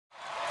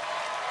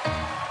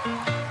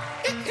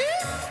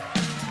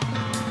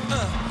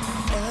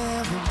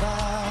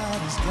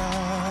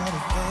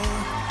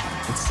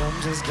some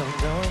just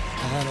don't know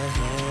how to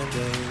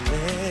handle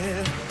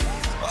it.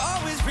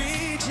 Always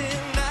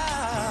reaching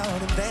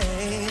out in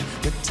vain,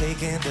 but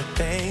taking the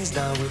things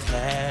not with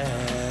having.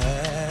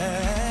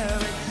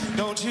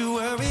 Don't you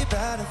worry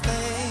about a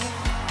thing.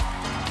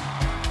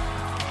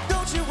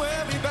 Don't you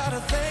worry about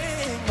a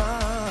thing,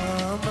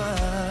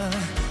 mama.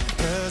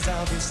 'Cause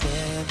I'll be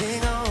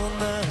standing on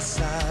the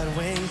side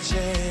when you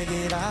check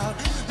it out.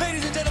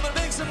 Ladies and gentlemen,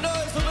 make some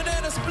noise for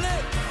Banana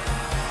Split.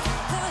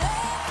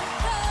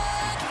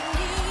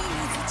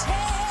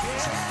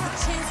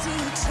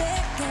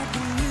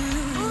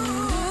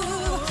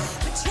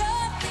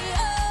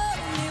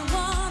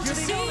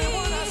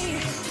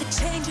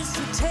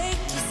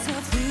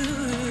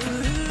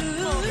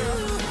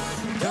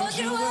 Don't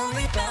you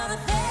worry about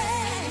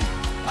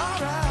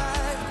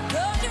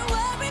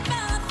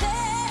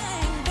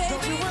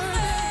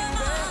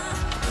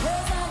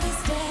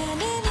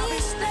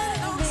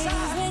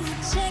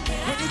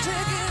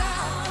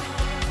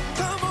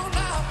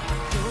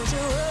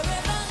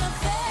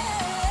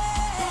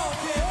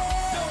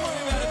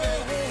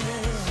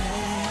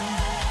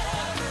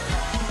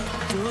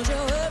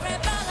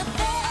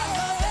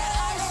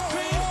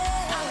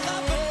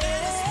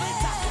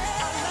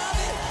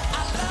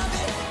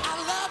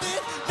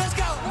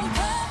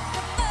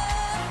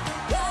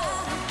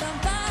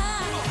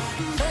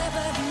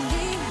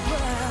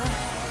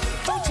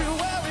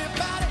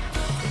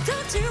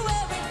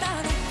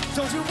it.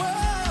 Don't you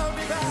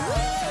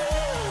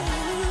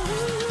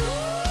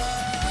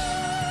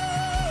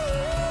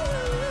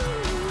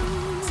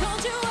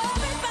worry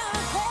about it.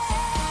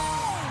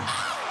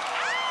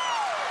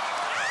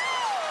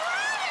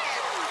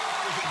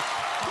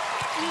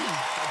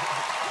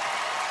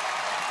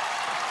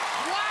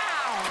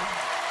 Wow.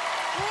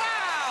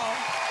 Wow.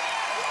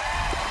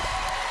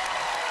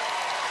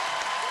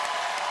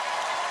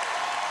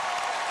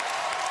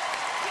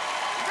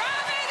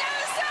 Robin, that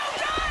was so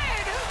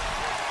good.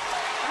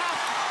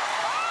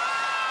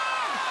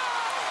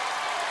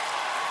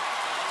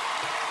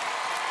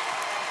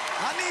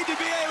 I need to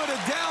be able to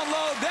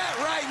download that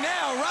right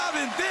now.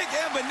 Robin Thicke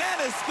and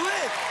Banana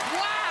Split.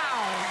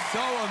 Wow.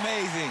 So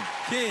amazing.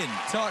 Ken,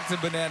 talk to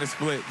Banana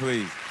Split,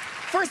 please.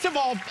 First of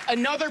all,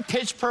 another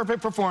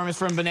pitch-perfect performance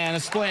from Banana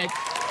Split,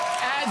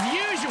 as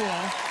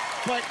usual.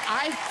 But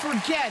I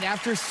forget,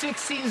 after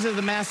 6 seasons of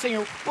The Masked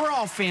Singer, we're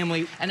all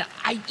family. And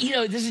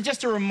this is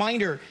just a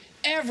reminder.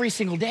 Every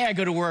single day I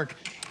go to work,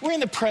 we're in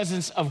the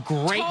presence of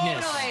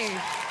greatness. Totally.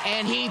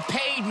 And he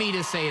paid me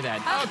to say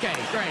that. Okay,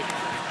 great.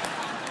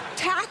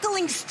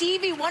 Tackling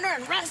Stevie Wonder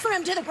and wrestling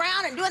him to the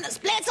ground and doing the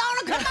splits on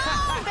him. Come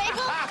on, baby.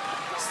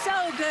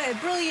 So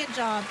good. Brilliant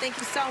job. Thank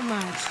you so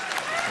much.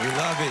 We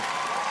love it.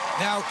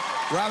 Now,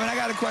 Robin, I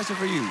got a question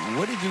for you.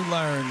 What did you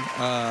learn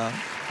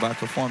by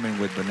performing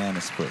with Banana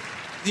Split?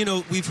 You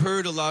know, we've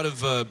heard a lot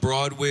of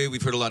Broadway,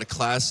 we've heard a lot of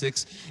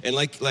classics, and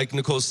like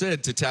Nicole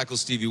said, to tackle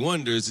Stevie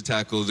Wonder is to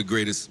tackle the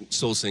greatest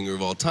soul singer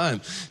of all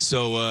time.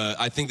 So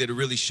I think that it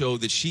really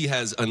showed that she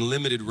has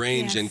unlimited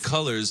range and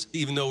colors.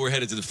 Even though we're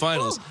headed to the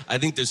finals, I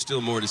think there's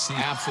still more to see.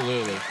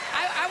 Absolutely.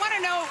 I want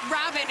to know,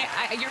 Robin,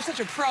 you're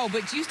such a pro,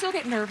 but do you still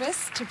get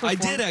nervous to perform? I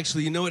did,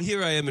 actually. You know what?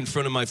 Here I am in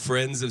front of my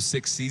friends of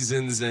 6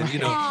 seasons, and, you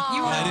know,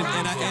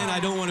 and I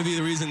don't want to be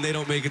the reason they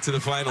don't make it to the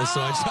finals,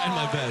 so I tried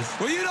my best.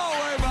 Well, you don't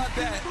worry about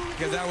that,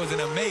 because that was an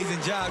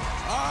amazing job.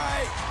 All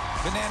right,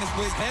 Banana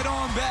Split, head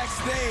on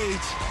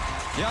backstage.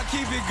 Y'all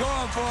keep it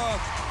going for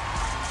us.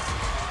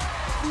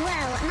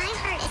 Whoa, my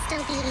heart is still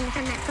beating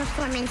from that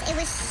performance. It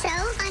was so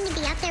fun to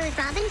be up there with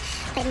Robin,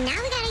 but now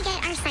we gotta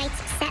get our sights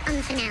set on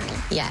the finale.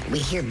 Yeah, we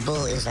hear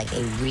Bull is like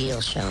a real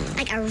showman.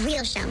 Like a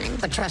real showman.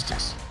 But trust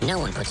us, no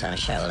one puts on a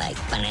show like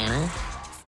Banana